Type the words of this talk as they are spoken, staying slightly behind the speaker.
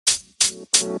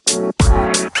So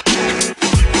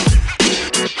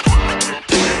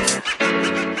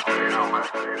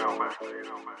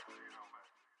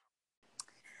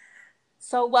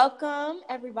welcome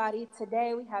everybody.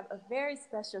 Today we have a very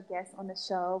special guest on the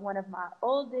show, one of my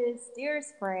oldest,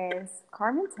 dearest friends,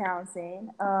 Karmen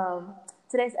Townsend.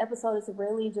 Today's episode is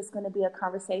really just going to be a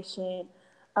conversation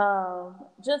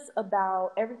just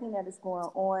about everything that is going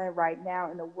on right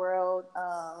now in the world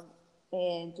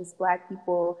and just Black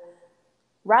people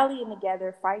rallying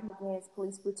together, fighting against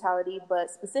police brutality. But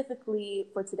specifically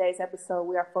for today's episode,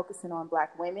 we are focusing on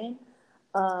Black women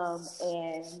and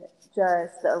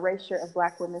just the erasure of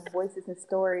Black women's voices and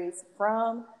stories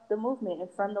from the movement and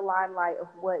from the limelight of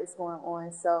what is going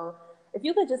on. So if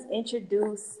you could just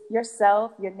introduce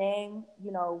yourself, your name,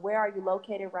 where are you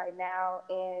located right now,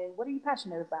 and what are you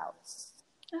passionate about?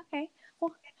 Okay.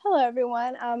 Well, hello,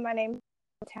 everyone. My name is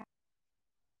Townsend.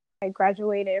 I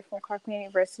graduated from Karmen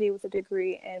University with a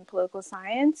degree in political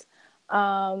science.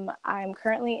 I'm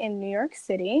currently in New York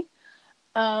City.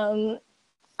 When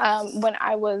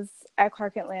I was at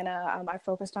Clark Atlanta, I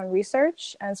focused on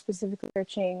research and specifically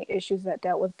researching issues that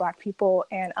dealt with Black people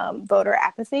and voter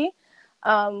apathy.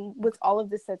 With all of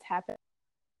this that's happened,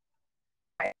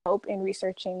 I hope in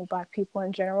researching Black people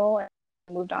in general, and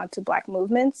moved on to Black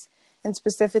movements and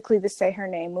specifically the Say Her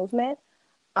Name movement.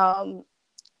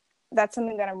 That's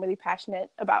something that I'm really passionate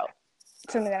about,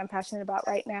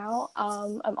 right now.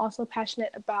 I'm also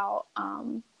passionate about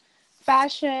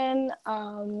fashion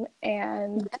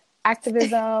and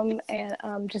activism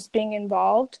and just being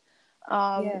involved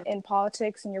in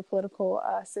politics and your political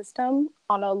system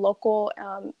on a local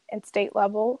and state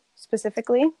level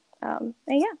specifically. And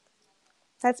yeah,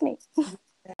 that's me.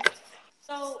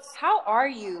 So how are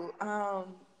you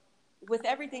with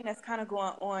everything that's kind of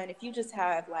going on? If you just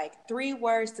have like 3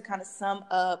 words to kind of sum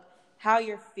up how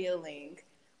you're feeling,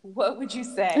 what would you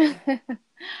say?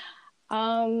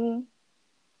 I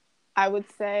would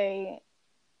say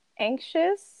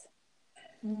anxious,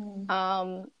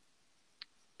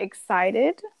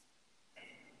 excited,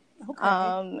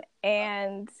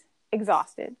 and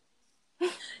exhausted.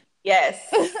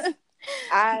 Yes.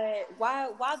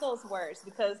 Why those words?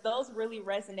 Because those really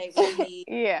resonate with me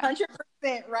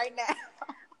 100% right now.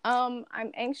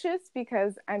 I'm anxious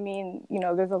because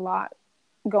there's a lot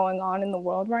going on in the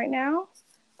world right now.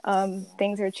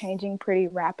 Things are changing pretty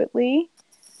rapidly.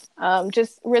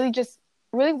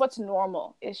 Really what's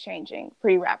normal is changing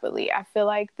pretty rapidly. I feel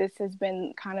like this has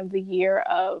been kind of the year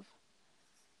of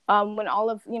when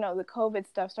all of the COVID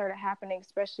stuff started happening,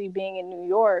 especially being in New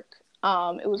York.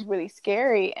 It was really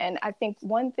scary, and I think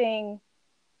one thing,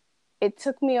 it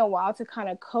took me a while to kind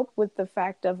of cope with the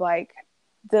fact of like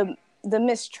the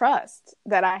mistrust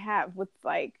that I have with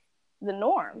like the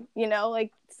norm,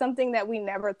 like something that we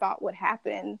never thought would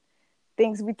happen.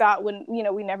 Things we thought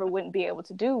we never wouldn't be able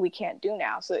to do, we can't do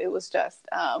now. So it was just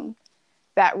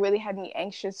that really had me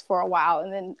anxious for a while.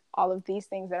 And then all of these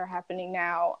things that are happening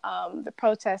now, the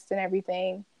protests and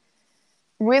everything,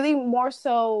 really more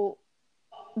so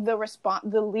the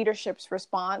leadership's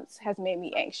response has made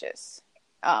me anxious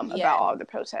about all of the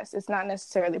protests. It's not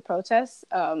necessarily protests.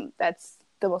 That's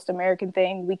the most American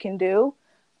thing we can do.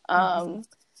 So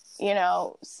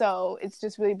it's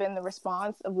just really been the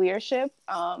response of leadership.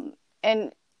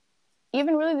 And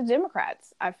even really the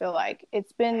Democrats, I feel like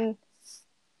it's been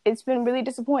really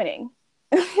disappointing.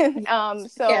 Moving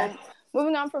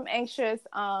on from anxious,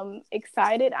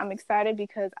 excited. I'm excited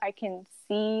because I can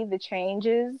see the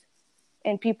changes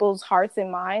in people's hearts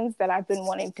and minds that I've been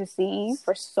wanting to see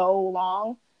for so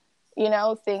long.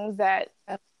 Things that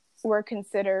were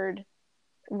considered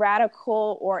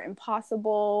radical or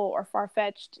impossible or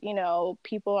far-fetched,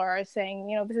 people are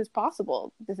saying, this is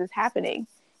possible. This is happening.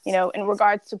 In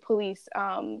regards to police,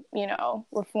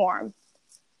 reform.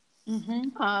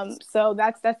 So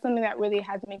that's something that really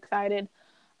has me excited.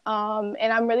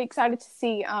 And I'm really excited to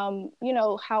see,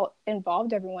 how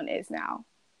involved everyone is now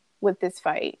with this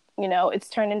fight. It's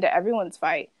turned into everyone's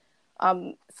fight.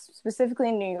 Specifically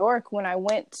in New York, when I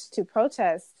went to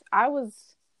protest, I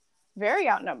was very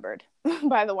outnumbered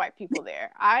by the white people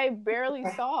there. I barely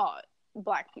saw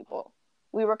Black people.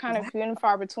 We were kind of few and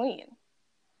far between.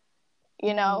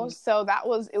 So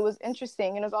it was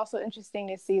interesting. And it was also interesting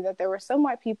to see that there were some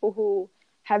white people who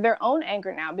had their own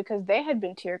anger now because they had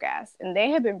been tear gassed and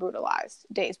they had been brutalized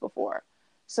days before.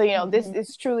 So, this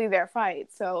is truly their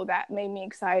fight. So that made me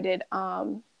excited.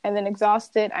 And then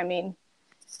exhausted. I mean,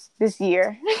 this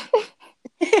year,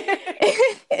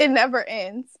 it never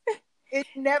ends. It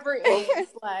never ends.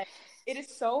 Like, it is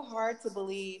so hard to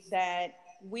believe that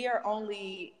we are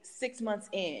only 6 months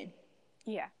in.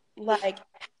 Yeah. Like,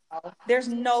 There's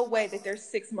no way that there's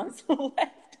 6 months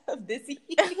left of this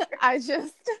year. I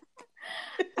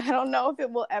don't know if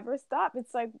it will ever stop.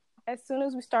 It's like as soon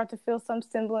as we start to feel some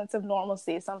semblance of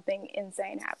normalcy, something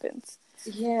insane happens.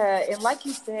 Yeah, and like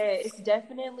you said, it's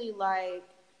definitely like,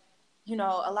 you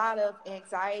know, a lot of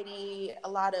anxiety,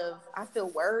 I feel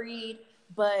worried,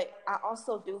 but I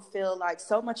also do feel like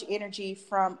so much energy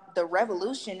from the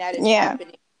revolution that is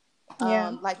happening.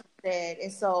 Yeah. Like you said,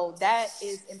 and so that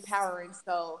is empowering.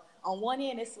 So on one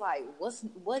end, it's like,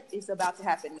 what is about to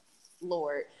happen,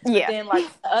 Lord? But Yeah. then, like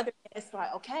the other end, it's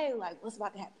like, okay, like what's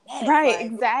about to happen next? Right. Like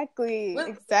Exactly.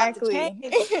 what's about to Exactly.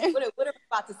 change? What are we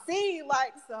about to see?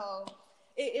 Like so,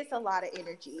 it's a lot of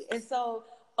energy. And so,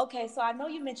 okay, so I know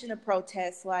you mentioned a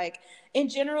protest. Like in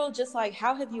general, just like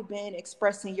how have you been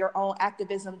expressing your own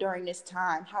activism during this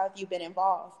time? How have you been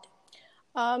involved?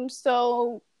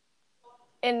 So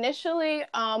initially,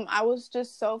 I was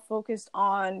just so focused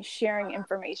on sharing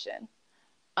information.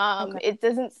 Okay. It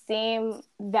doesn't seem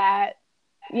that,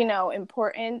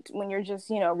 important when you're just,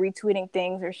 retweeting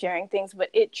things or sharing things, but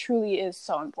it truly is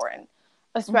so important,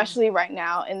 especially right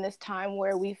now in this time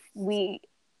where we,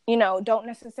 don't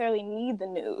necessarily need the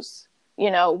news.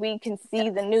 We can see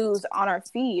the news on our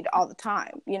feed all the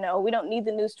time. We don't need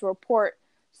the news to report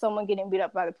someone getting beat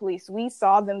up by the police. We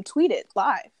saw them tweet it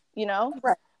live.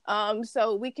 Right.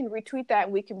 So we can retweet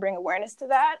that. We can bring awareness to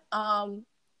that.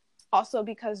 Also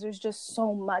because there's just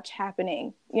so much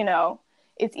happening,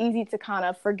 it's easy to kind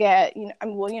of forget,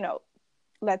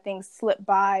 let things slip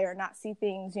by or not see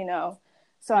things,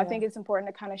 so I think it's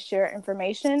important to kind of share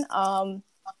information.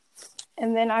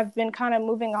 And then I've been kind of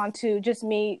moving on to just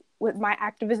me with my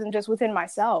activism just within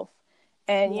myself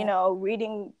and,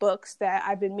 reading books that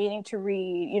I've been meaning to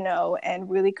read, and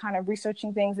really kind of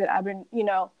researching things that I've been,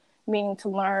 meaning to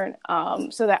learn,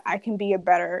 so that I can be a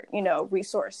better,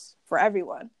 resource for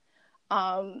everyone.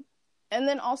 And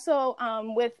then also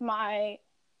with my,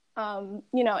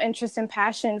 interest and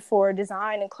passion for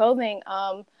design and clothing,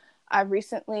 I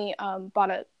recently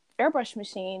bought an airbrush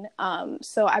machine.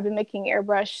 So I've been making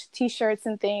airbrush t-shirts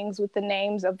and things with the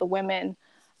names of the women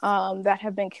that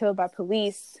have been killed by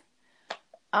police.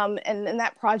 And in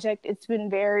that project, it's been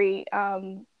very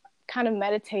kind of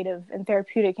meditative and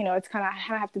therapeutic. It's kind of,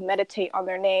 I have to meditate on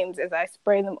their names as I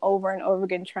spray them over and over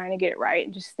again, trying to get it right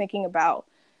and just thinking about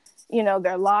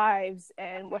their lives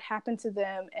and what happened to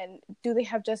them and do they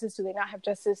have justice, do they not have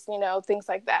justice, things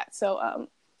like that. So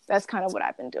that's kind of what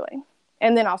I've been doing,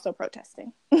 and then also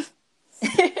protesting.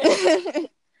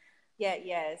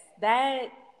 Yes,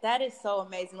 that is so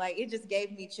amazing. Like it just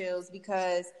gave me chills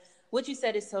because what you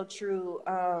said is so true.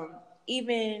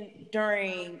 Even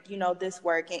during this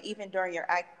work and even during your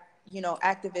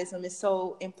activism, is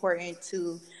so important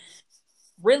to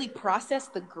really process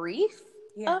the grief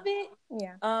of it.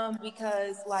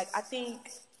 Because like I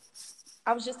think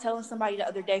I was just telling somebody the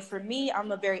other day, for me,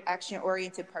 I'm a very action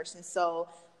oriented person. So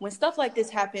when stuff like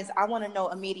this happens, I want to know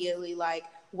immediately, like,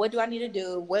 what do I need to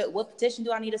do? What petition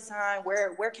do I need to sign?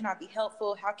 Where can I be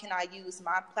helpful? How can I use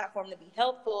my platform to be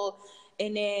helpful?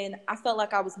 And then I felt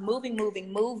like I was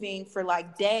moving for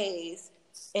like days.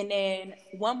 And then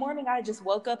one morning I just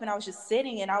woke up and I was just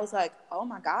sitting and I was like, oh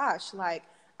my gosh, like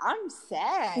I'm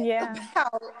sad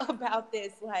about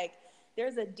this. Like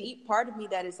there's a deep part of me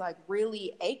that is like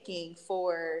really aching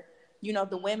for,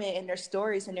 the women and their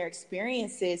stories and their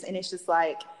experiences. And it's just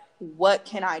like, what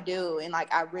can I do? And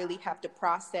like, I really have to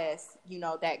process,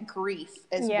 that grief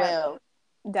as well.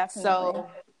 Definitely. So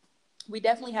we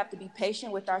definitely have to be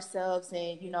patient with ourselves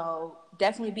and,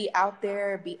 definitely be out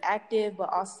there, be active,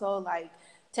 but also like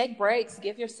take breaks,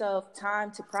 give yourself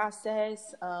time to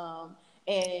process.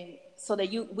 And so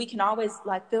that we can always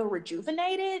like feel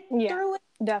rejuvenated through it.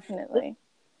 Definitely.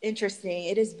 Interesting.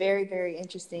 It is very, very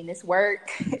interesting. This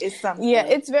work is something. Yeah,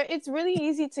 it's really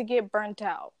easy to get burnt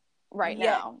out right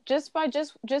now. Just by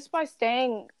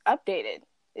staying updated.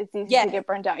 It's easy to get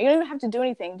burnt out. You don't even have to do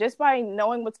anything, just by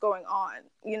knowing what's going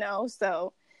on,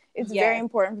 so it's very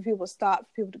important for people to stop, for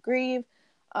people to grieve.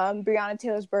 Breonna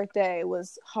Taylor's birthday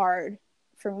was hard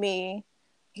for me.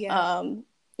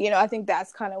 I think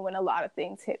that's kind of when a lot of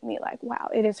things hit me, like, wow,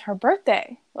 it is her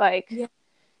birthday. Like,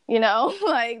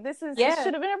 like this should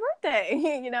have been her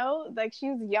birthday, like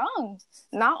she's young,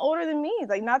 not older than me,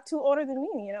 like not too older than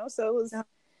me, so it was,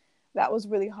 that was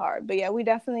really hard. But yeah, we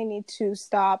definitely need to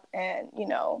stop and,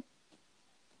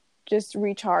 just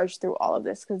recharge through all of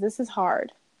this, because this is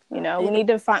hard. We need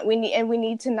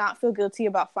to not feel guilty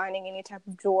about finding any type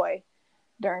of joy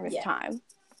during this time.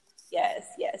 Yes.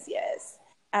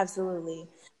 Absolutely.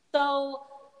 So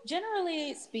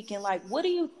generally speaking, like, what do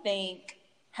you think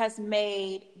has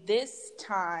made this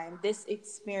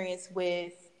experience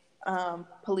with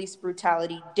police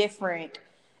brutality different,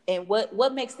 and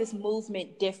what makes this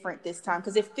movement different this time?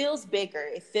 Because it feels bigger,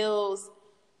 it feels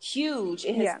huge.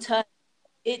 It has Yeah. touched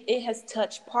it has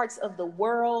touched parts of the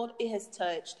world. It has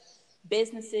touched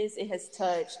businesses. It has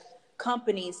touched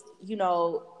companies.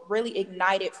 Really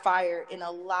ignited fire in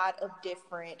a lot of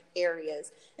different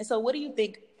areas. And so, what do you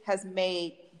think has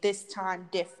made this time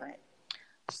different?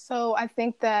 So I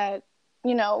think that,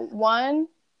 one,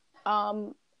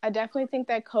 I definitely think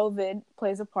that COVID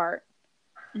plays a part.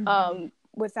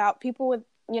 Without people with,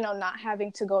 not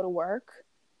having to go to work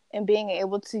and being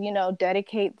able to,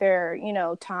 dedicate their,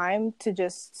 time to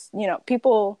just,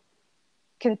 people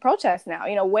can protest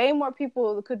now. Way more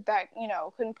people couldn't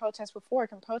protest before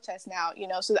can protest now.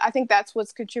 So I think that's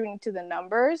what's contributing to the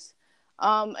numbers.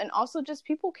 And also just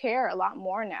people care a lot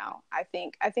more now. I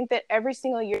think that every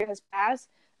single year has passed,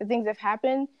 the things that have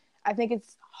happened. I think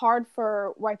it's hard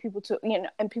for white people to,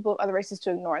 and people of other races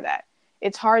to ignore that.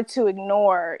 It's hard to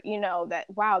ignore, that,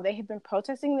 wow, they have been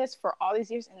protesting this for all these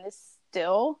years and this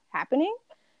still happening.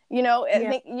 I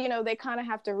think, they kind of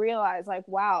have to realize, like,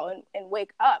 wow, and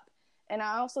wake up. And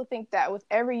I also think that with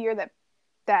every year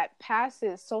that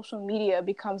passes, social media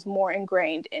becomes more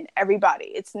ingrained in everybody.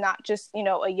 It's not just,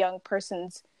 a young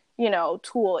person's,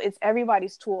 tool. It's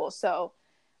everybody's tool. So,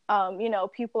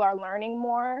 people are learning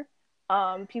more.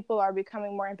 People are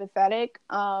becoming more empathetic.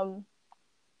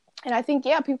 And I think,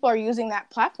 people are using that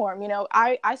platform.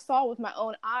 I saw with my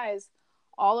own eyes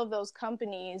all of those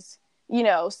companies,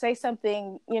 say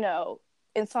something,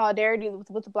 in solidarity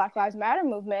with the Black Lives Matter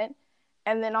movement.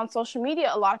 And then on social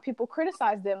media, a lot of people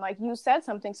criticize them. Like, you said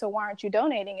something, so why aren't you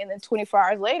donating? And then 24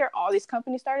 hours later, all these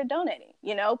companies started donating.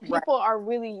 People are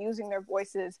really using their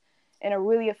voices in a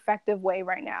really effective way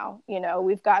right now.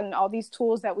 We've gotten all these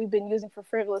tools that we've been using for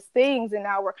frivolous things. And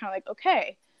now we're kind of like,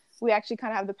 okay, we actually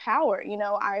kind of have the power.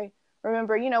 I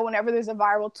remember, whenever there's a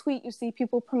viral tweet, you see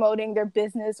people promoting their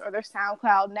business or their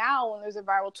SoundCloud. Now, when there's a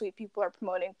viral tweet, people are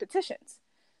promoting petitions.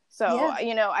 So,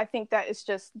 I think that it's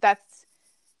just, that's,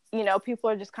 people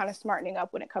are just kind of smartening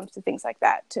up when it comes to things like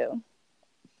that too.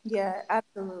 Yeah,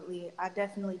 absolutely. I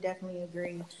definitely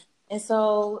agree. And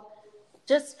so,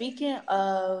 just speaking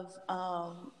of,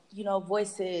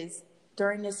 voices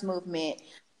during this movement,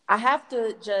 I have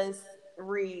to just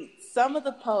read some of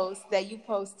the posts that you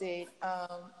posted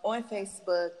on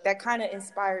Facebook that kind of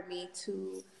inspired me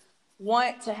to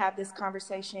want to have this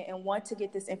conversation and want to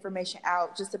get this information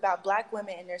out just about Black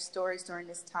women and their stories during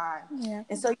this time. Yeah.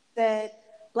 And so you said,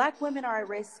 Black women are at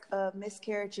risk of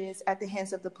miscarriages at the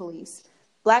hands of the police.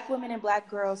 Black women and Black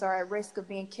girls are at risk of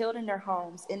being killed in their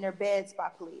homes, in their beds by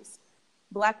police.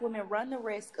 Black women run the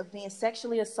risk of being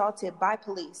sexually assaulted by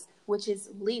police, which is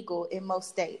legal in most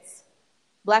states.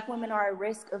 Black women are at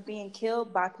risk of being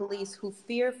killed by police who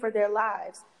fear for their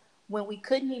lives when we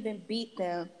couldn't even beat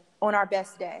them on our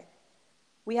best day.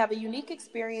 We have a unique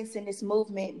experience in this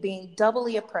movement being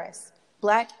doubly oppressed,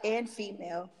 Black and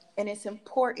female, and it's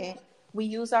important we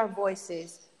use our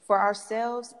voices for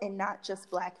ourselves and not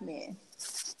just Black men.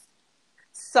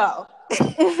 So,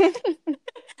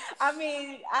 I'm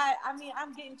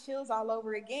getting chills all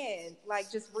over again,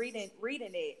 like just reading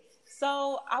it.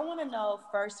 So, I want to know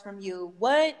first from you,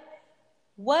 what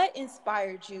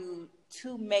inspired you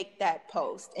to make that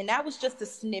post? And that was just a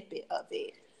snippet of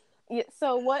it. Yeah,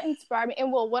 so what inspired me,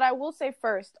 and what I will say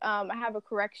first, I have a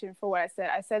correction for what I said.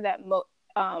 I said that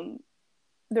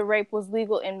the rape was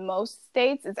legal in most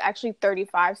states. It's actually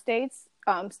 35 states.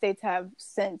 States have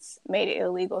since made it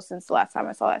illegal since the last time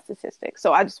I saw that statistic.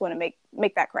 So I just want to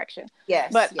make that correction.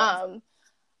 Yes. But yes.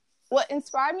 What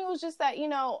inspired me was just that,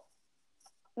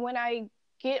 when I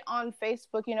get on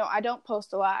Facebook, I don't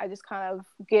post a lot. I just kind of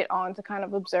get on to kind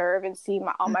of observe and see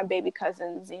all my baby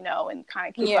cousins, and kind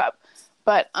of keep up.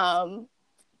 But,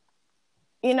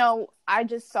 I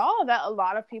just saw that a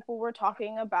lot of people were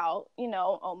talking about,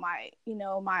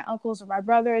 my uncles or my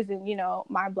brothers and,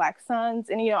 my Black sons.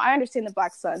 And, I understand the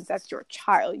Black sons, that's your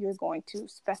child. You're going to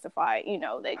specify,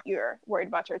 that you're worried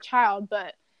about your child.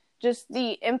 But just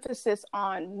the emphasis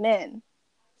on men,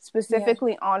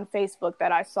 specifically on Facebook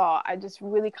that I saw, I just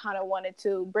really kind of wanted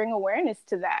to bring awareness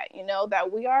to that,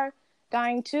 that we are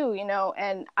dying too,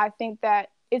 and I think that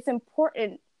it's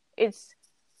important. It's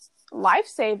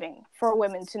life-saving for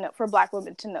women to know, for Black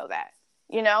women to know that,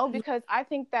 because I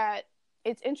think that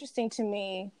it's interesting to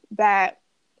me that,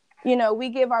 we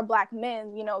give our Black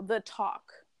men, the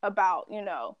talk about,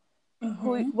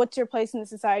 what's your place in the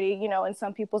society, in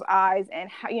some people's eyes, and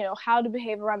how to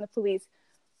behave around the police.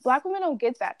 Black women don't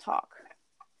get that talk.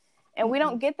 And we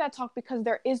don't get that talk because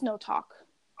there is no talk.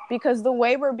 Because the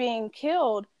way we're being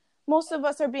killed, most of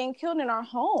us are being killed in our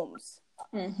homes.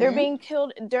 They're Mm-hmm. being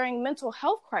killed during mental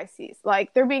health crises.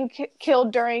 Like they're being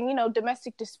killed during,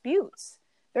 domestic disputes.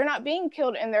 They're not being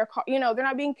killed in their car. They're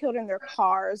not being killed in their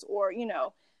cars, or,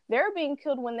 they're being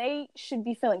killed when they should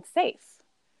be feeling safe.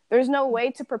 There's no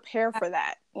way to prepare for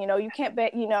that. You can't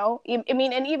bet, I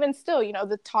mean, and even still,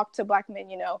 the talk to Black men,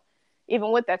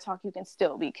 even with that talk, you can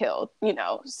still be killed,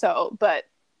 so, but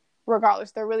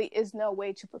regardless, there really is no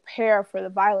way to prepare for the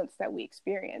violence that we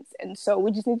experience. And so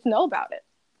we just need to know about it.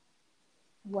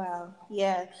 Wow.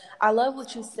 Yeah. I love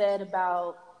what you said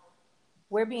about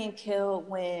we're being killed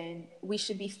when we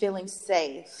should be feeling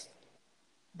safe.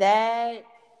 That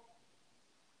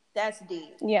that's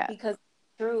deep Yeah. because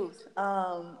truth.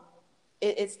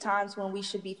 It's times when we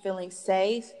should be feeling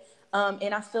safe.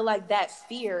 And I feel like that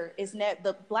fear is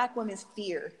the Black women's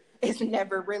fear is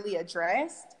never really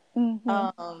addressed.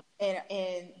 Mm-hmm.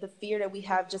 And the fear that we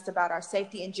have just about our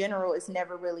safety in general is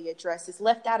never really addressed. It's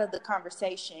left out of the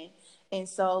conversation. And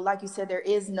so, like you said, there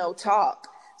is no talk.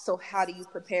 So how do you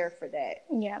prepare for that?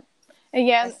 Yeah. And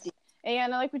yeah, That's deep.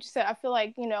 and like what you said, I feel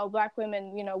like, Black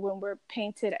women, when we're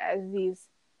painted as these,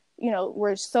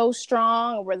 we're so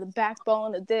strong, we're the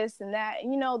backbone of this and that,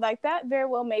 like that very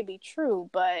well may be true,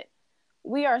 but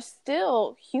we are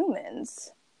still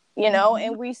humans, Mm-hmm.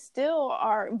 and we still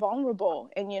are vulnerable,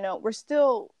 and, we're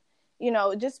still,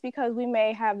 just because we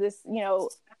may have this,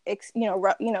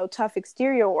 tough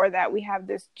exterior, or that we have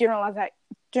this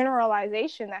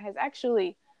generalization that has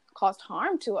actually caused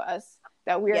harm to us,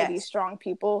 that we are these Yes. strong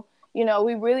people.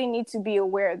 We really need to be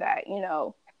aware that,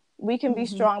 we can be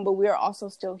Mm-hmm. strong, but we are also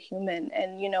still human,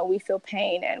 and, we feel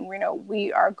pain, and,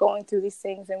 we are going through these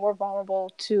things, and we're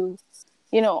vulnerable to,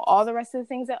 all the rest of the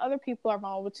things that other people are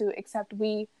vulnerable to, except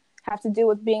we have to deal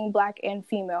with being Black and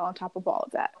female on top of all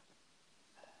of that.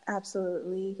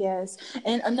 Absolutely, yes.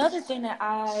 And another thing that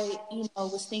I,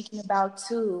 was thinking about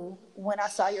too when I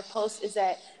saw your post is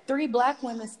that 3 Black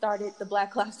women started the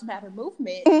Black Lives Matter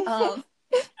movement.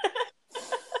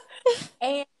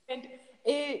 And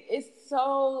it's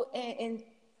so and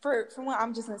for one,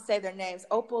 I'm just gonna say their names: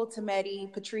 Opal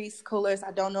Tometi, Patrice Cullors.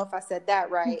 I don't know if I said that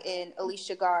right, and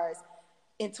Alicia Gars.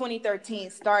 In 2013,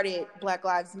 started Black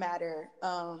Lives Matter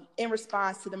in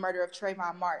response to the murder of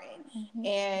Trayvon Martin, Mm-hmm.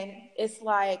 and it's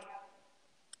like,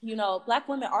 Black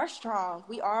women are strong.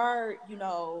 We are,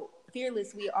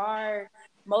 fearless. We are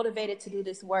motivated to do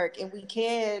this work, and we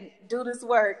can do this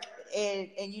work and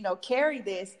carry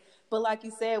this. But like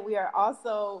you said, we are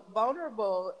also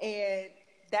vulnerable, and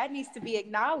that needs to be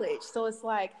acknowledged. So it's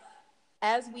like,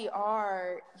 as we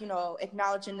are,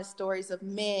 acknowledging the stories of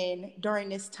men during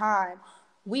this time,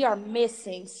 we are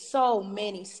missing so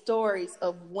many stories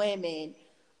of women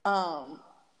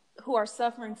who are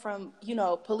suffering from,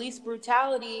 police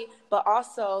brutality, but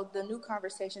also the new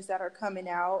conversations that are coming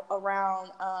out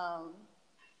around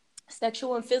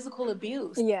sexual and physical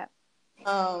abuse. Yeah.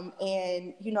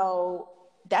 And,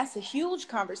 that's a huge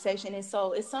conversation. And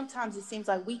so sometimes it seems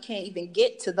like we can't even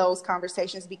get to those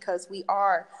conversations because we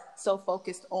are so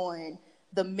focused on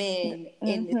the men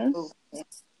in this Mm-hmm. movement.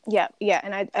 Yeah. Yeah.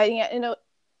 And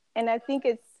and I think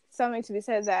it's something to be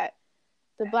said that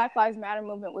the Black Lives Matter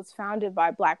movement was founded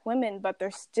by Black women, but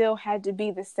there still had to be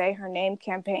the Say Her Name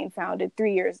campaign founded 2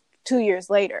 years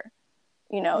later,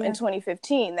 in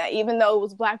 2015, that even though it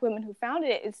was Black women who founded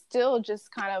it, it's still just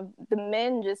kind of, the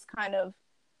men just kind of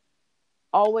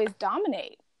always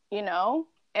dominate,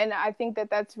 and I think that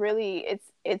that's really,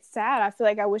 it's sad. I feel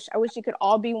like I wish it could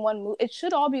all be it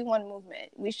should all be one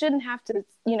movement. We shouldn't have to,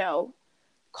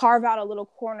 carve out a little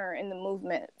corner in the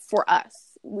movement for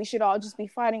us. We should all just be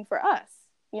fighting for us.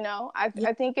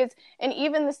 I think it's, and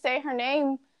even the Say Her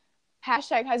Name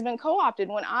hashtag has been co-opted.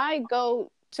 When I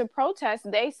go to protest,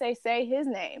 they say his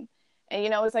name. And,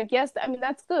 it's like, yes, I mean,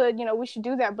 that's good. We should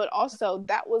do that. But also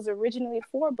that was originally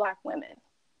for Black women.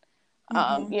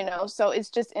 Mm-hmm. So it's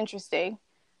just interesting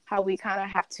how we kind of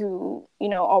have to,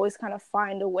 always kind of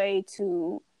find a way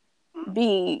to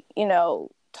be,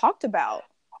 talked about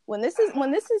when this is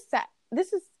sad.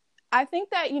 I think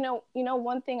that,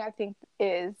 one thing I think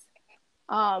is,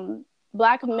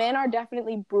 Black men are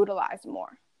definitely brutalized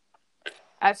more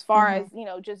as far as,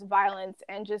 just violence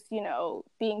and just,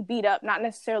 being beat up, not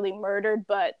necessarily murdered,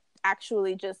 but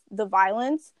actually just the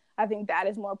violence. I think that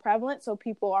is more prevalent. So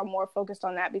people are more focused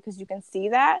on that because you can see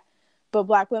that. But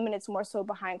Black women, it's more so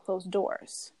behind closed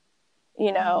doors,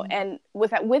 and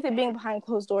with it being behind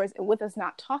closed doors and with us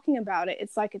not talking about it,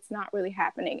 it's like it's not really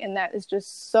happening. And that is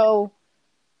just so,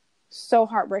 so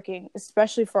heartbreaking,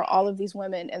 especially for all of these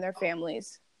women and their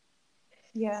families.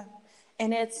 Yeah.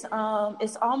 And it's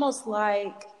almost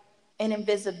like an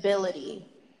invisibility.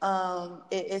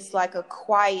 It's like a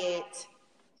quiet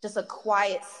just a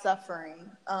quiet suffering.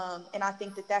 And I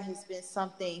think that that has been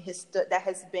something that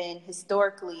has been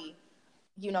historically,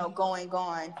 going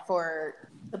on from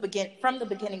the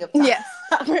beginning of time. Yes,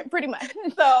 pretty much.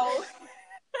 So,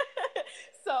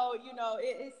 so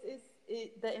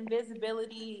the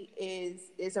invisibility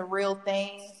is a real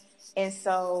thing, and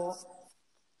so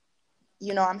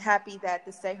I'm happy that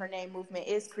the Say Her Name movement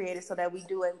is created so that we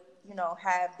do it,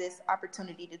 have this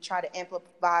opportunity to try to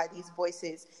amplify these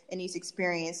voices and these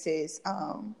experiences,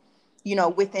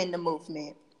 within the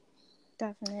movement.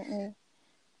 Definitely.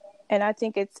 And I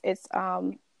think it's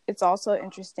also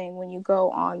interesting when you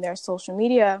go on their social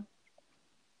media.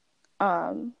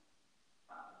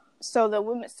 So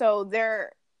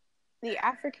the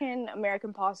African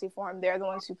American Policy Forum, they're the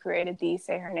ones who created the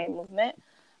Say Her Name movement.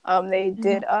 They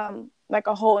did like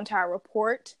a whole entire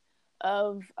report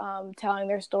of telling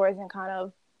their stories and kind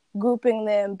of grouping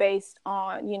them based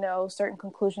on, certain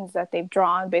conclusions that they've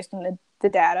drawn based on the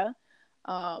data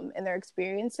and their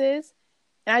experiences.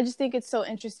 And I just think it's so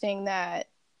interesting that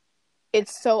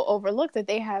it's so overlooked that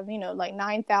they have, like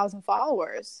 9,000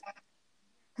 followers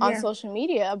on social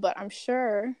media, but I'm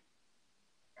sure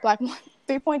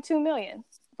 3.2 million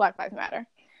Black Lives Matter.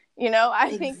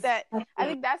 I think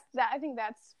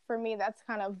that's for me, that's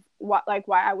kind of why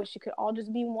I wish it could all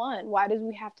just be one. Why does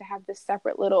we have to have this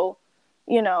separate little,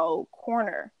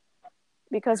 corner?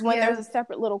 Because when there's a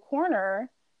separate little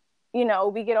corner,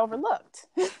 we get overlooked.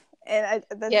 And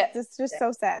it's just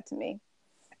so sad to me.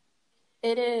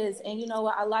 It is. And you know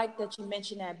what? I like that you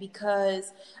mentioned that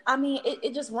because,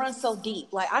 it just runs so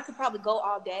deep. Like, I could probably go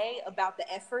all day about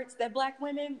the efforts that Black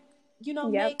women,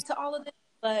 make to all of this.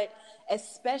 But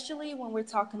especially when we're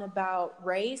talking about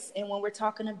race and when we're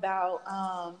talking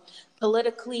about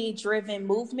politically driven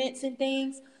movements and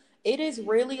things, it is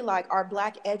really like our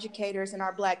Black educators and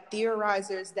our Black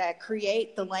theorizers that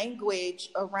create the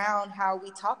language around how we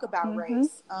talk about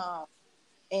race.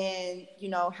 And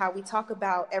how we talk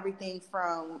about everything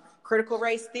from critical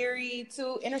race theory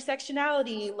to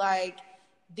intersectionality. Like,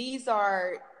 these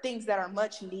are things that are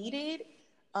much needed,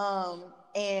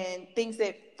 and things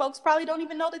that folks probably don't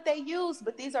even know that they use,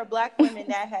 but these are Black women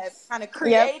that have kind of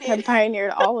created have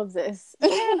pioneered all of this.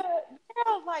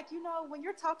 Like, when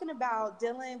you're talking about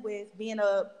dealing with being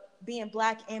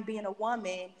Black and being a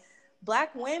woman,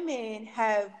 Black women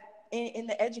have in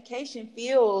the education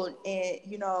field, and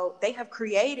they have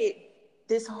created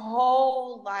this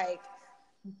whole, like,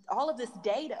 all of this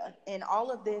data and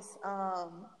all of this I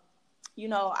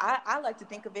like to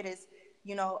think of it as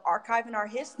archiving our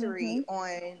history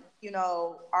on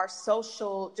our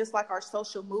social, just like our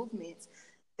social movements.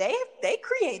 They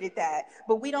created that,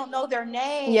 but we don't know their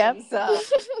names.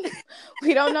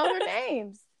 We don't know their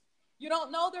names. You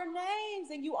don't know their names,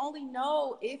 and you only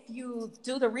know if you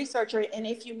do the research and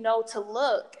if you know to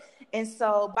look. And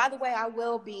so, by the way, I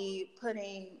will be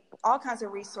putting all kinds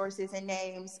of resources and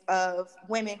names of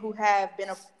women who have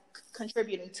been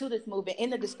contributing to this movement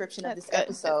in the description of this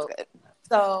episode.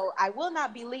 So I will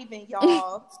not be leaving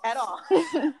y'all at all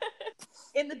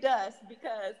in the dust,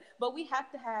 but we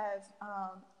have to have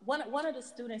one of the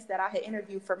students that I had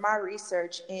interviewed for my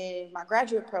research in my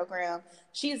graduate program.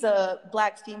 She's a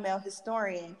Black female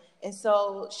historian, and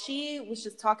so she was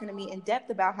just talking to me in depth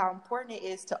about how important it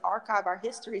is to archive our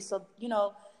history. So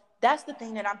that's the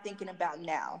thing that I'm thinking about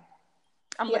now.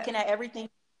 I'm looking at everything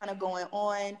kind of going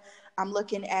on. I'm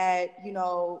looking at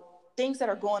things that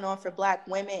are going on for Black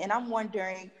women, and I'm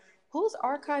wondering who's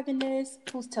archiving this,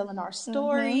 who's telling our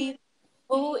story,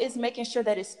 who is making sure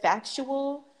that it's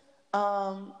factual,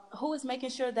 who is making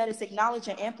sure that it's acknowledged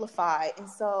and amplified. And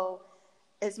so,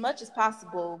 as much as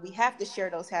possible, we have to share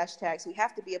those hashtags. We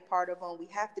have to be a part of them. We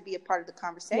have to be a part of the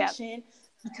conversation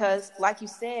because, like you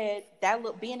said,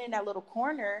 being in that little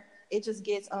corner, it just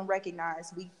gets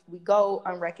unrecognized. We go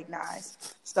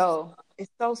unrecognized. So it's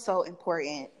so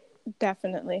important.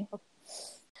 Definitely.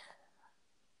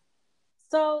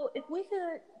 So if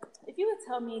you would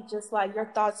tell me just like your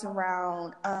thoughts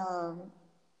around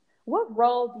what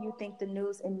role do you think the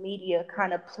news and media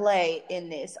kind of play in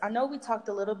this? I know we talked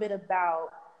a little bit about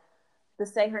the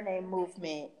Say Her Name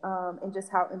movement and just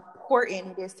how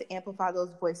important it is to amplify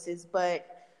those voices, but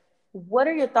what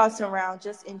are your thoughts around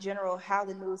just in general how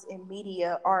the news and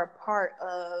media are a part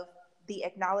of the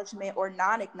acknowledgement or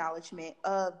non-acknowledgement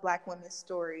of Black women's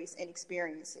stories and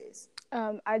experiences?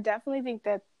 I definitely think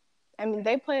that,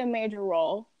 they play a major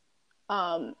role.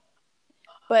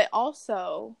 But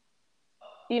also,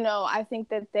 I think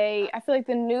that I feel like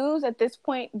the news at this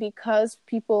point, because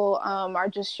people are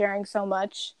just sharing so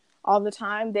much all the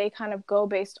time, they kind of go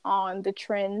based on the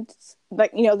trends,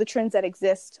 like, the trends that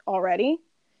exist already.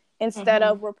 instead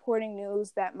of reporting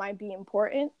news that might be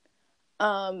important.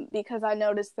 Because I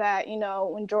noticed that, you know,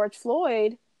 when George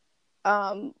Floyd,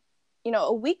 you know,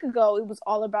 a week ago, it was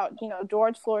all about, you know,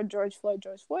 George Floyd.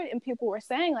 And people were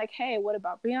saying like, hey, what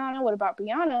about Breonna? What about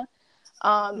Breonna?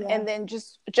 And then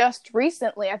just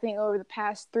recently, I think over the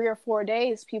past 3 or 4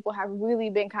 days, people have really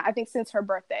been I think since her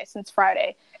birthday, since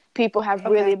Friday, people have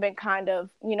really been kind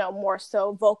of, you know, more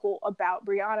so vocal about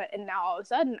Breonna. And now all of a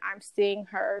sudden I'm seeing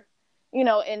her, you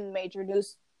know, in major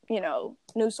news, you know,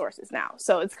 news sources now.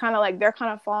 So it's kind of like they're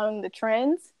kind of following the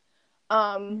trends.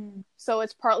 So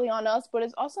it's partly on us, but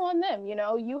it's also on them. You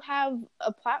know, you have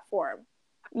a platform.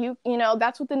 You know,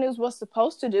 that's what the news was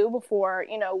supposed to do before,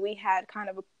 you know, we had kind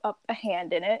of a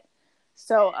hand in it.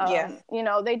 So, you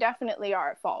know, they definitely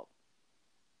are at fault.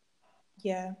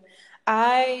 Yeah.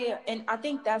 I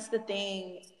think that's the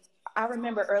thing. I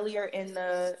remember earlier in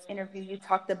the interview, you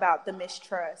talked about the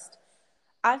mistrust.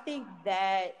 I think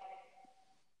that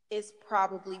is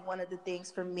probably one of the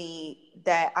things for me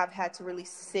that I've had to really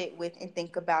sit with and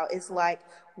think about is like,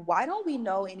 why don't we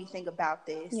know anything about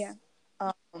this? Yeah.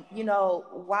 You know,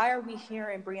 why are we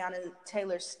hearing Breonna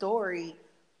Taylor's story,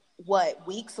 what,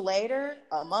 weeks later,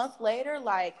 a month later?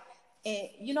 Like, and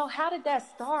you know, how did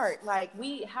that start? Like,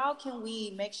 how can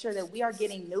we make sure that we are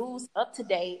getting news up to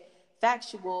date,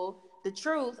 factual, the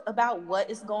truth about what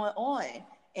is going on?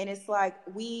 And it's like,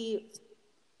 you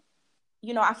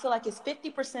know, I feel like it's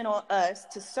 50% on us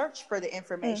to search for the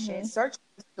information, search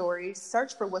for the stories,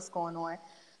 search for what's going on.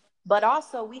 But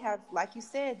also we have, like you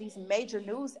said, these major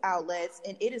news outlets,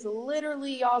 and it is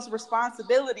literally y'all's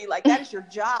responsibility. Like, that is your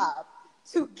job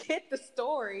to get the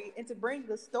story and to bring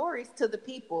the stories to the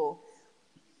people.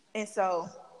 And so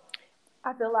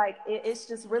I feel like it's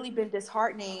just really been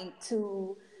disheartening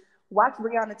to watch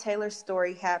Breonna Taylor's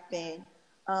story happen.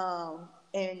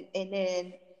 And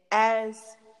then as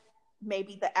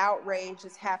maybe the outrage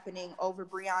is happening over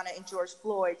Breonna and George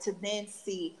Floyd, to then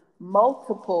see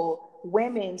multiple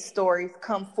women's stories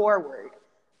come forward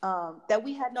that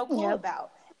we had no clue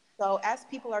about. So as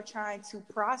people are trying to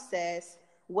process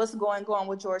what's going on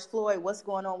with George Floyd, what's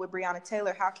going on with Breonna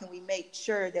Taylor, how can we make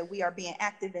sure that we are being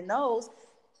active in those?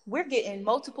 We're getting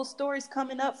multiple stories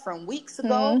coming up from weeks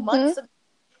ago, months ago,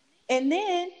 and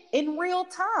then in real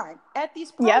time at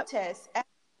these protests,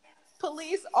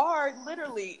 police are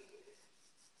literally,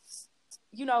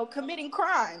 you know, committing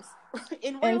crimes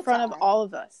in real time. In front of all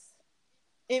of us.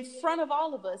 In front of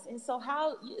all of us. And so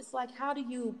it's like, how do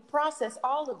you process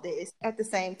all of this at the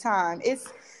same time? It's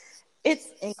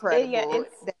incredible.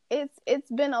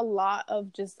 It's been a lot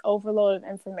of just overload of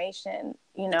information,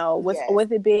 you know,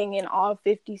 with it being in all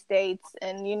 50 states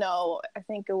and, you know, I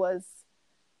think it was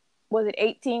it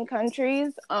 18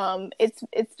 countries?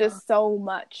 It's just so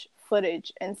much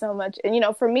footage and so much. And, you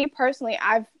know, for me personally,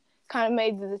 I've kind of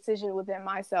made the decision within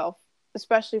myself,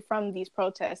 especially from these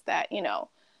protests, that, you know,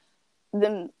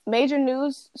 the major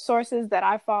news sources that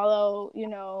I follow, you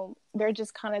know, they're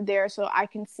just kind of there so I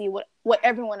can see what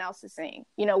everyone else is saying,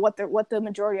 you know, what the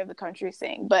majority of the country is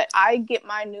saying. But I get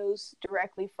my news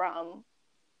directly from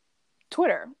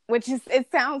Twitter, which is, it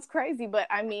sounds crazy, but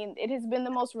I mean, it has been the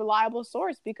most reliable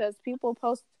source because people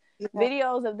post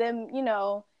videos of them, you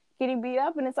know, getting beat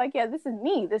up, and it's like, yeah, this is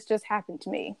me. This just happened to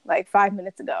me like 5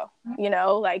 minutes ago, you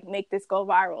know, like make this go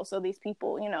viral so these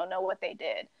people, you know what they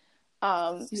did.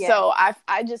 So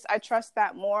I trust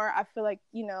that more. I feel like,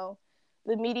 you know,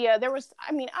 the media,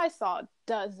 I saw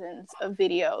dozens of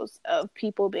videos of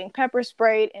people being pepper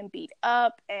sprayed and beat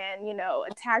up and, you know,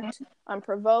 attacked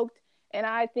unprovoked. And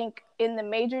I think in the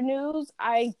major news,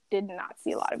 I did not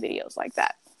see a lot of videos like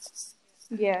that.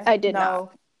 Yeah. I did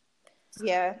not.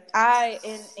 Yeah.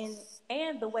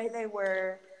 And the way they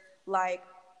were like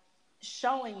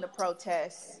showing the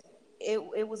protests,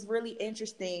 it was really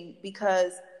interesting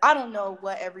because I don't know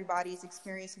what everybody's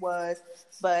experience was,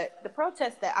 but the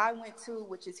protest that I went to,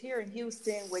 which is here in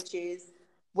Houston, which is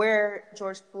where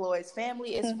George Floyd's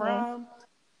family is from,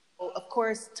 of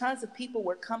course, tons of people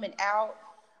were coming out.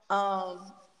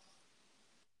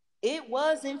 It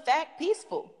was in fact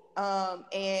peaceful, and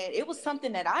it was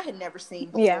something that I had never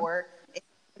seen before. In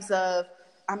terms of,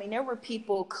 there were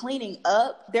people cleaning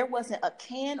up. There wasn't a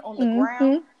can on the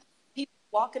ground. People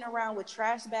walking around with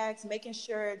trash bags, making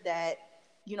sure that,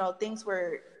 you know, things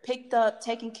were picked up,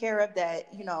 taken care of,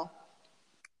 that, you know,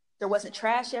 there wasn't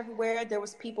trash everywhere. There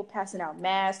was people passing out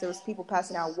masks. There was people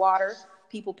passing out water,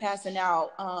 people passing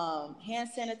out hand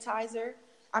sanitizer.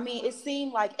 It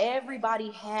seemed like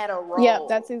everybody had a role. Yeah,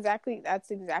 that's exactly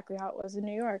how it was in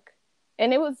New York.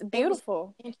 And it was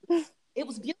beautiful. It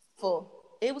was beautiful.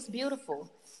 It was beautiful.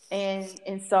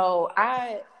 And so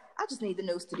I I just need the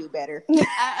news to do better.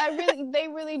 They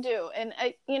really do. And,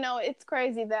 it's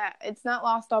crazy that it's not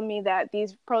lost on me that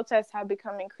these protests have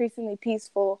become increasingly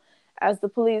peaceful as the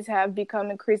police have become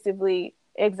increasingly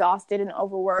exhausted and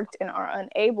overworked and are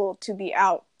unable to be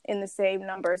out in the same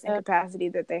numbers and capacity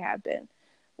that they have been.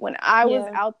 When I was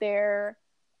out there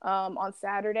on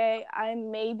Saturday, I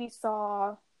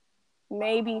saw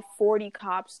maybe 40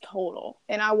 cops total.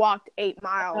 And I walked 8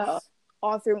 miles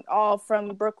all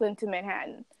from Brooklyn to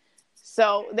Manhattan.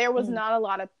 So there was not a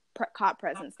lot of cop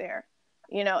presence there,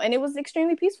 and it was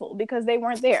extremely peaceful because they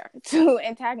weren't there to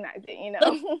antagonize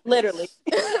it, Literally.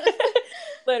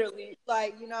 Literally.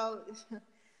 Like,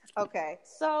 okay.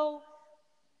 So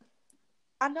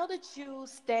I know that you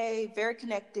stay very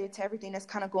connected to everything that's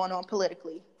kind of going on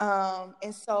politically.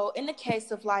 And so in the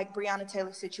case of like Breonna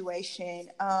Taylor's situation,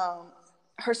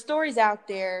 her story's out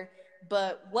there,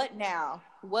 but what now?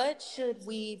 What should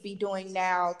we be doing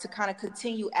now to kind of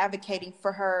continue advocating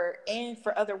for her and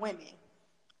for other women?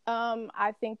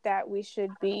 I think that we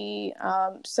should be,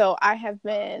 so I have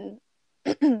been,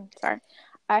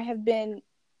 I have been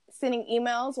sending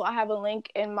emails. Well, I have a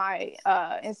link in my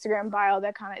Instagram bio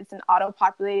that it's an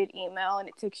auto-populated email, and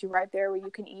it takes you right there where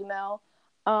you can email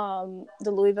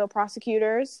the Louisville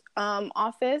prosecutor's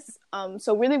office.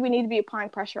 So really we need to be applying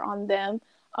pressure on them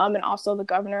and also the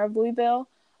governor of Louisville.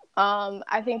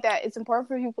 I think that it's important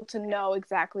for people to know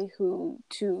exactly who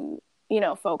to,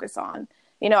 focus on.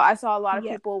 I saw a lot of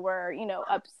people were,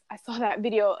 I saw that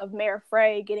video of Mayor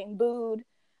Frey getting booed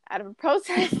out of a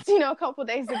protest, a couple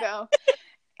days ago.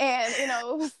 And,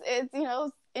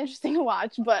 it's interesting to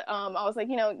watch. But I was like,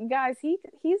 guys,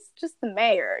 he's just the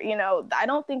mayor. I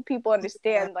don't think people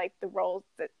understand, like, the roles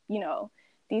that,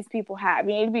 these people have.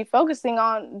 You need to be focusing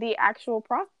on the actual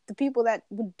the people that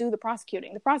would do the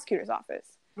prosecuting, the prosecutor's office,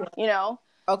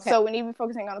 Okay. So we need to be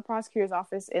focusing on the prosecutor's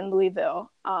office in Louisville.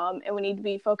 And we need to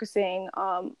be focusing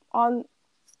on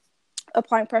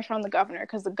applying pressure on the governor,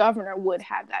 because the governor would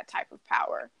have that type of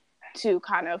power to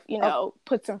kind of,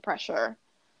 put some pressure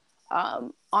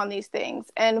on these things.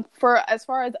 And as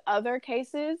far as other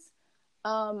cases,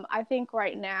 I think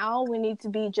right now we need to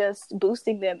be just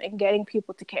boosting them and getting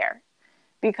people to care.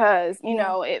 Because,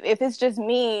 if it's just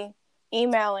me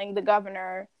emailing the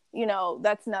governor,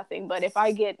 that's nothing. But if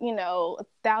I get,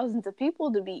 thousands of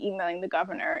people to be emailing the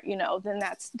governor, then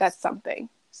that's something.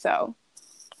 So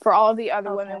for all of the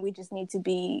other women, we just need to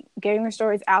be getting their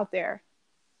stories out there.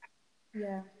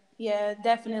 Yeah,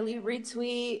 definitely.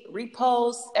 Retweet,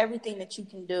 repost, everything that you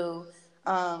can do.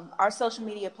 Our social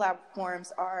media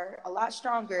platforms are a lot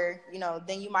stronger,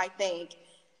 than you might think.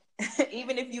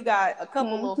 Even if you got a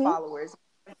couple little followers,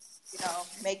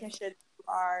 making sure that you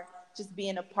are just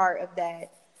being a part of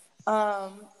that.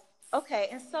 Okay,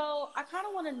 and so I kind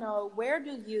of want to know, where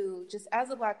do you, just as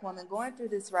a Black woman going through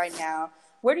this right now,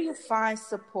 where do you find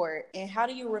support, and how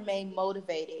do you remain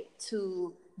motivated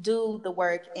to do the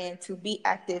work and to be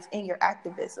active in your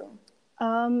activism?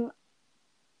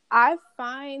 I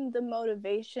find the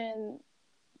motivation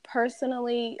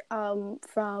personally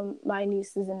from my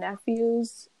nieces and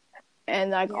nephews,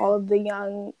 and all of the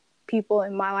young people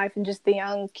in my life, and just the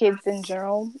young kids in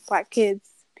general, Black kids,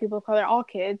 people of color, all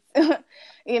kids.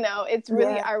 It's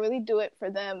really, I really do it for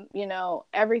them.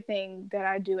 Everything that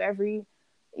I do, every,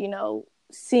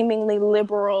 seemingly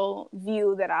liberal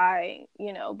view that I,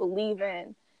 believe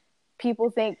in, people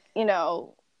think,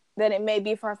 that it may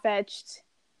be far-fetched,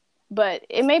 but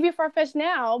it may be far-fetched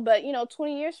now, but,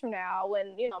 20 years from now,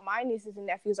 when, my nieces and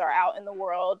nephews are out in the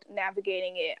world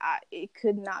navigating it, it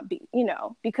could not be,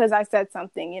 because I said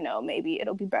something, maybe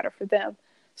it'll be better for them.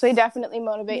 So they definitely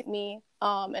motivate me.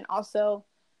 And also,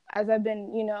 as I've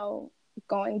been,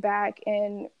 going back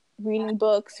and reading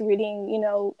books,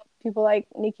 people like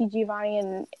Nikki Giovanni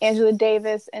and Angela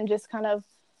Davis, and just kind of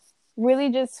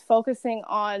really just focusing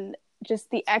on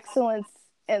just the excellence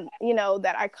and,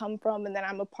 that I come from and that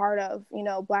I'm a part of,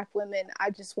 Black women.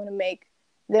 I just want to make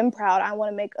them proud. I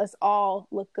want to make us all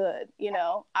look good.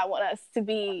 I want us to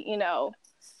be,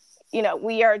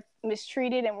 we are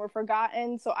mistreated and we're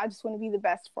forgotten. So I just want to be the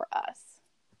best for us.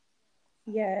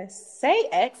 Yes. Say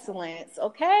excellence.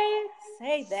 Okay.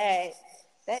 Say that.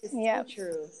 That is so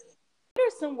true. What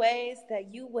are some ways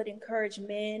that you would encourage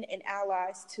men and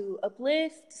allies to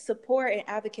uplift, support, and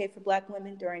advocate for Black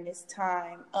women during this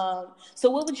time? So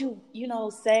what would you,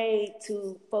 say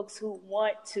to folks who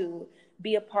want to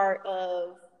be a part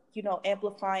of,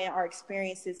 amplifying our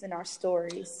experiences and our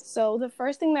stories? So the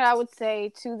first thing that I would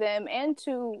say to them, and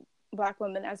to Black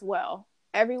women as well,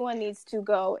 everyone needs to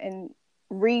go and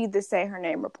read the Say Her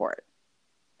Name report.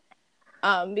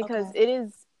 Because it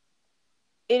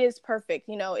is perfect.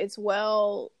 It's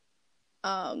well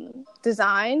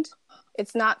designed.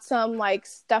 It's not some like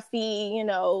stuffy,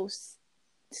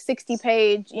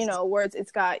 60-page, words.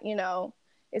 It's got,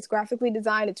 it's graphically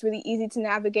designed. It's really easy to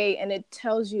navigate, and it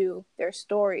tells you their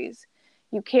stories.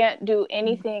 You can't do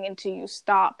anything until you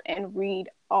stop and read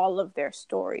all of their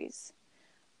stories.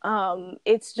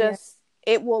 It's just,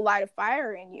 it will light a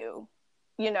fire in you,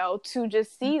 to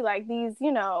just see like these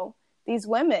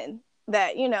women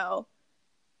that,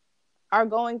 are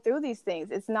going through these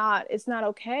things. It's not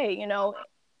okay,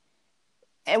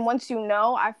 And once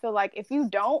I feel like if you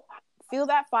don't feel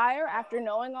that fire after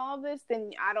knowing all of this,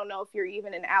 then I don't know if you're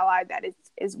even an ally that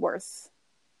is worth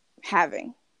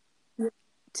having,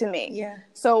 to me. Yeah.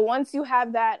 So once you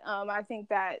have that, I think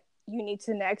that you need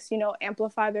to next,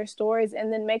 amplify their stories,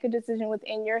 and then make a decision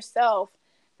within yourself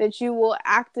that you will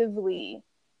actively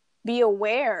be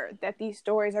aware that these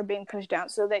stories are being pushed down,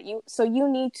 so you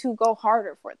need to go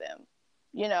harder for them.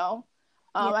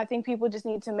 I think people just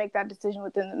need to make that decision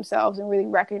within themselves and really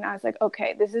recognize, like,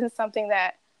 okay, this isn't something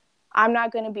that I'm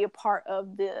not going to be a part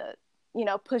of the,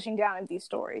 pushing down of these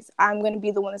stories. I'm going to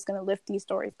be the one that's going to lift these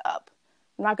stories up.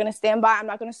 I'm not going to stand by. I'm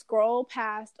not going to scroll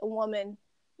past a woman,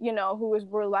 who was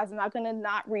brutalized. I'm not going to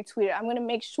not retweet it. I'm going to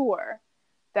make sure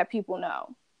that people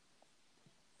know.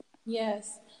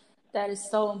 Yes, that is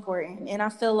so important. And I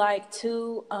feel like,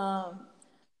 too,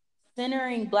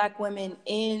 centering Black women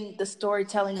in the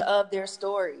storytelling of their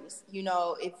stories.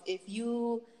 If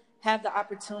you have the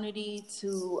opportunity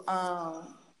to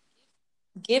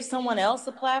give someone else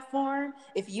a platform,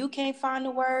 if you can't find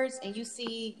the words and you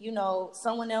see,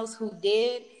 someone else who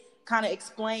did kind of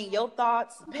explain your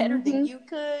thoughts better than you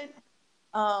could,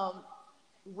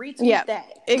 retweet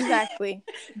that. Exactly.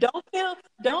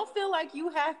 don't feel like you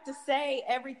have to say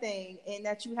everything and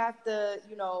that you have to,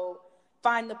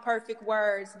 find the perfect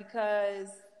words, because,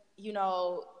 you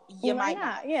might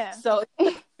not. Yeah. So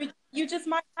you just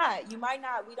might not. You might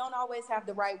not. We don't always have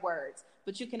the right words,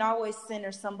 but you can always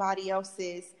center somebody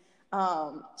else's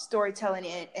storytelling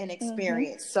and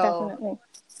experience. So definitely.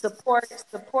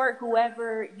 support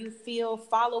whoever you feel,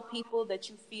 follow people that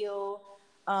you feel,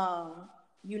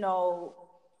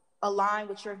 align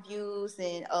with your views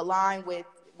and align with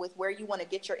where you want to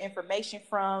get your information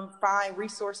from. Find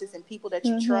resources and people that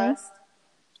you trust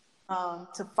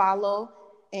to follow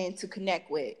and to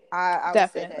connect with. I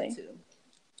would say that too.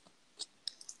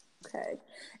 Okay.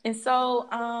 And so,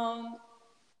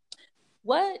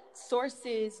 what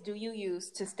sources do you use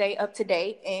to stay up to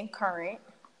date and current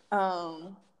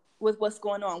with what's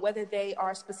going on, whether they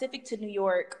are specific to New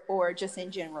York or just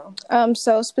in general?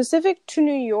 So specific to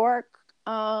New York,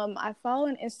 I follow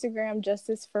on Instagram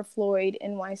Justice for Floyd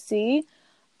NYC,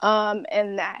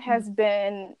 and that has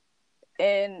been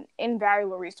an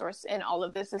invaluable resource in all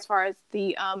of this as far as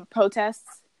the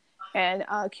protests and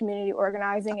community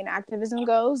organizing and activism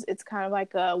goes. It's kind of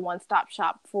like a one-stop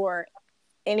shop for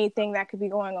anything that could be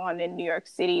going on in New York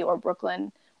City or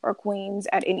Brooklyn or Queens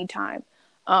at any time.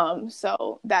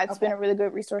 So that's been a really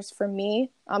good resource for me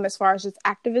as far as just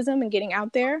activism and getting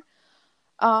out there.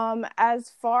 As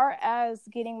far as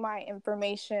getting my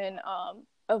information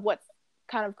of what's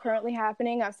kind of currently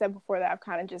happening, I've said before that I've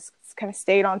kind of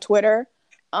stayed on Twitter.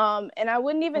 And I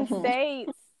wouldn't even say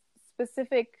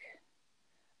specific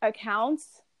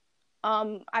accounts.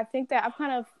 I think that I've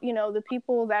kind of, the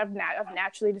people that I've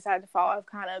naturally decided to follow, I've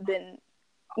kind of been,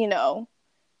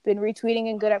 been retweeting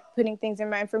and good at putting things in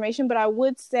my information. But I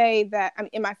would say that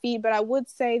in my feed, but I would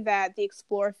say that the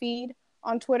Explore feed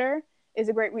on Twitter is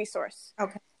a great resource.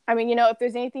 Okay. I mean, if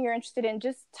there's anything you're interested in,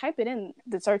 just type it in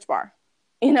the search bar,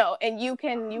 and you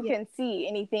can see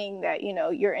anything that,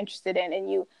 you're interested in. And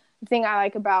the thing I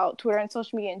like about Twitter and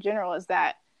social media in general is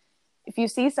that if you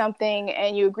see something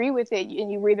and you agree with it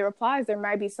and you read the replies, there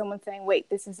might be someone saying, wait,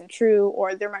 this isn't true.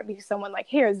 Or there might be someone like,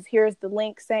 here's the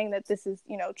link saying that this is,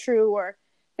 true, or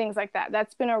things like that.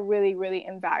 That's been a really, really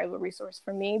invaluable resource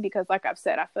for me because, like I've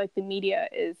said, I feel like the media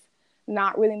is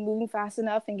not really moving fast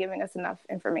enough and giving us enough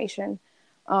information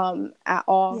at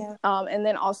all. Yeah. And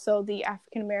then also the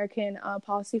African American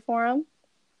Policy Forum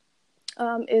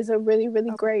is a really, really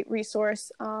great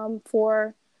resource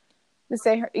for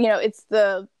the it's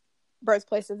the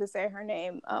birthplace of the Say Her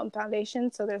Name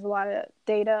Foundation. So there's a lot of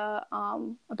data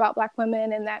about Black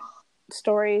women and that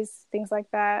stories, things like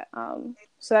that.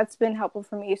 So that's been helpful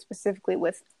for me specifically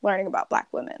with learning about Black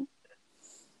women.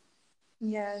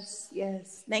 Yes.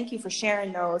 Thank you for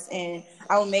sharing those. And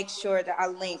I will make sure that I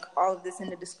link all of this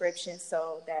in the description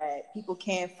so that people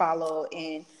can follow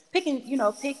and pick,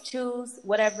 choose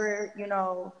whatever,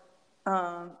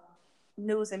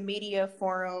 news and media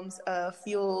forums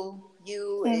fuel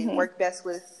you and work best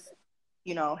with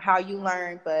how you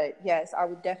learn. But yes, I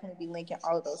would definitely be linking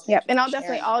all of those Yep, pages and and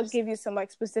sharing I'll those. give you some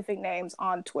like specific names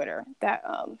on Twitter that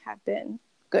have been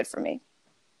good for me.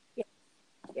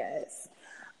 Yes.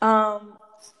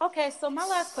 Okay, so my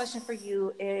last question for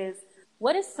you is,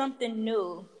 what is something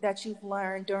new that you've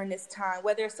learned during this time?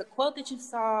 Whether it's a quote that you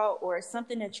saw or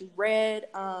something that you read,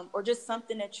 or just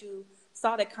something that you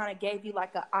saw that kind of gave you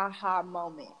like an aha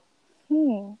moment.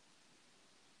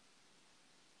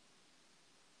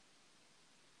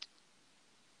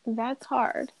 That's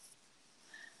hard.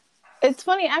 It's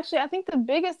funny, actually. I think the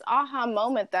biggest aha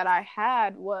moment that I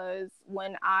had was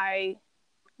when I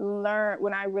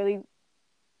really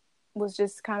was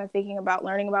just kind of thinking about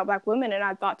learning about Black women, and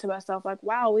I thought to myself, like,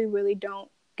 wow, we really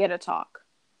don't get to talk.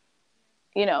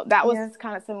 That was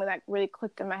kind of something that really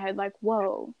clicked in my head, like,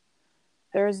 whoa,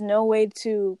 there's no way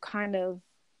to kind of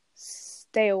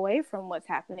stay away from what's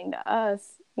happening to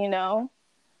us, you're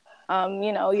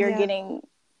getting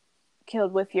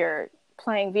killed with your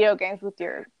playing video games with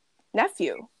your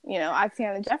nephew,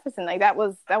 Alexander Jefferson, like that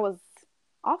was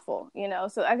awful,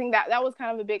 so I think that was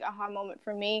kind of a big aha moment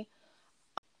for me.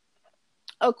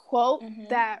 A quote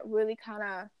that really kind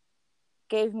of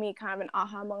gave me kind of an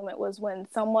aha moment was when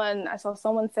I saw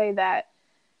someone say that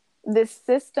this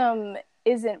system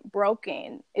isn't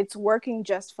broken, it's working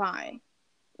just fine.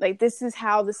 Like, this is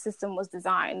how the system was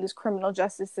designed, this criminal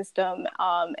justice system,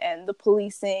 and the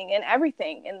policing and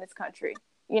everything in this country.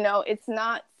 It's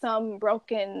not some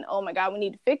broken, oh my God, we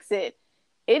need to fix it.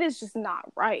 It is just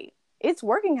not right. It's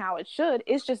working how it should.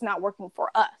 It's just not working for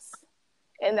us.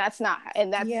 And that's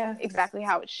exactly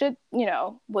how it should,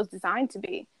 was designed to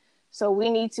be. So we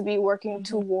need to be working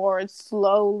towards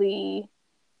slowly,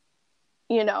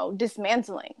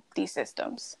 dismantling these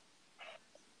systems.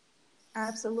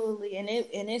 Absolutely. And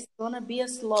it's going to be a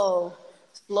slow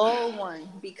one,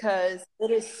 because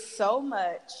it is so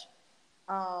much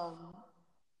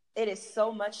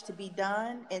to be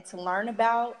done and to learn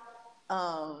about,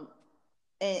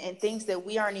 and things that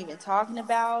we aren't even talking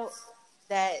about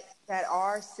that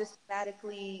are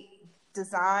systematically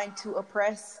designed to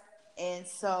oppress. And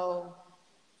so,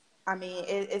 I mean,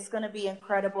 it's going to be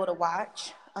incredible to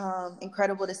watch,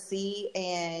 incredible to see.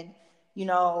 And,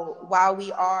 while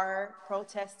we are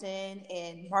protesting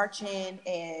and marching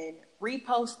and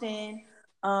reposting,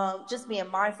 just being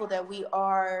mindful that we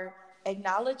are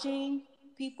acknowledging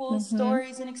people's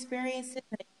stories and experiences,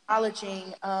 and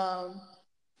acknowledging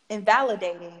and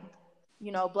validating,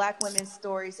 Black women's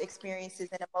stories, experiences,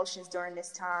 and emotions during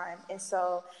this time. And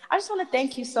so I just want to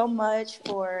thank you so much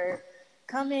for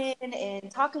coming and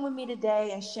talking with me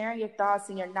today and sharing your thoughts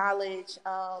and your knowledge.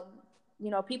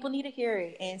 People need to hear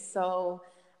it. And so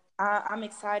I'm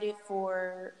excited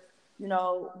for,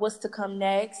 what's to come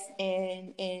next,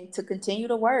 and to continue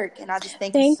to work. And I just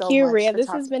thank you so much. Ria. This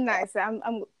has been nice.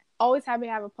 I'm always happy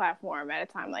to have a platform at a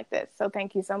time like this. So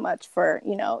thank you so much for,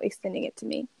 extending it to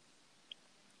me.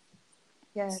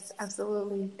 Yes,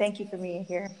 absolutely. Thank you for being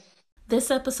here. This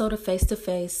episode of Face to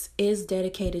Face is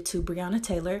dedicated to Breonna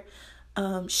Taylor.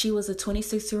 She was a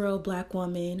 26-year-old Black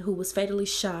woman who was fatally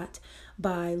shot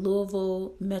by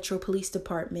Louisville Metro Police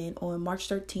Department on March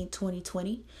 13,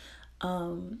 2020.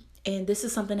 And this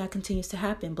is something that continues to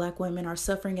happen. Black women are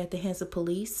suffering at the hands of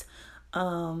police.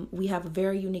 We have a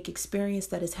very unique experience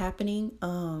that is happening.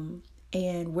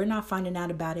 And we're not finding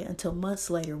out about it until months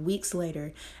later, weeks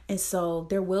later. And so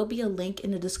there will be a link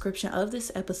in the description of this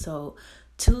episode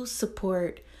to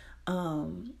support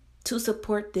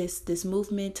this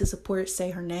movement, to support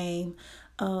Say Her Name,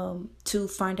 to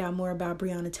find out more about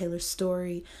Breonna Taylor's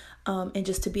story, and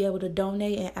just to be able to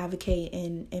donate and advocate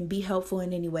and be helpful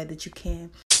in any way that you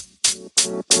can.